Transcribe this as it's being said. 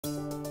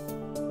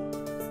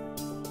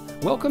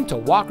Welcome to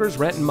Walker's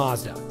Renton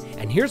Mazda,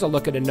 and here's a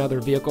look at another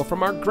vehicle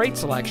from our great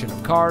selection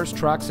of cars,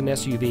 trucks, and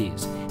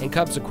SUVs, and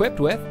comes equipped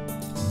with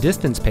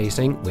distance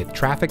pacing with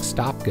traffic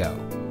stop-go,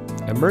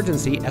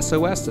 emergency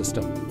SOS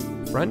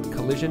system, front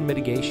collision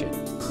mitigation,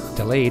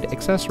 delayed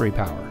accessory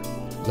power,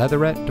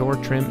 leatherette door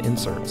trim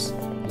inserts,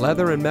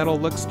 leather and metal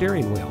look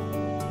steering wheel,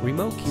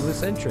 remote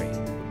keyless entry,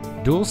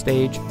 dual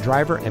stage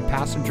driver and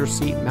passenger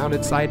seat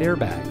mounted side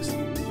airbags,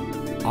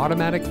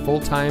 automatic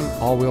full-time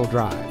all-wheel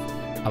drive,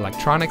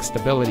 electronic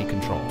stability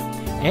control,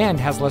 and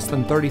has less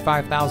than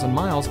 35,000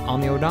 miles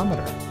on the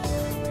odometer.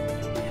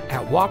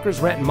 At Walker's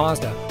Renton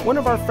Mazda, one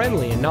of our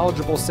friendly and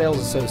knowledgeable sales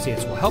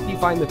associates will help you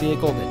find the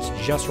vehicle that's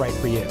just right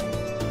for you.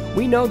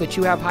 We know that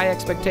you have high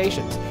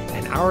expectations,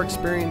 and our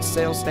experienced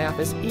sales staff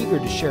is eager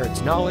to share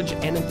its knowledge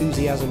and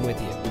enthusiasm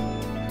with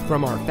you.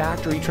 From our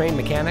factory-trained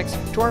mechanics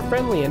to our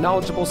friendly and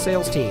knowledgeable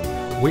sales team,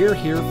 we're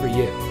here for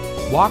you.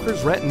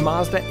 Walker's Renton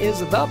Mazda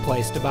is the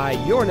place to buy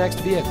your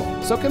next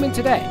vehicle, so come in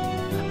today.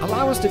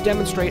 Allow us to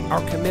demonstrate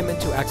our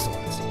commitment to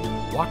excellence.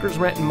 Walker's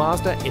Renton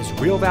Mazda is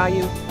real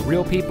value,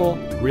 real people,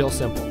 real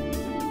simple.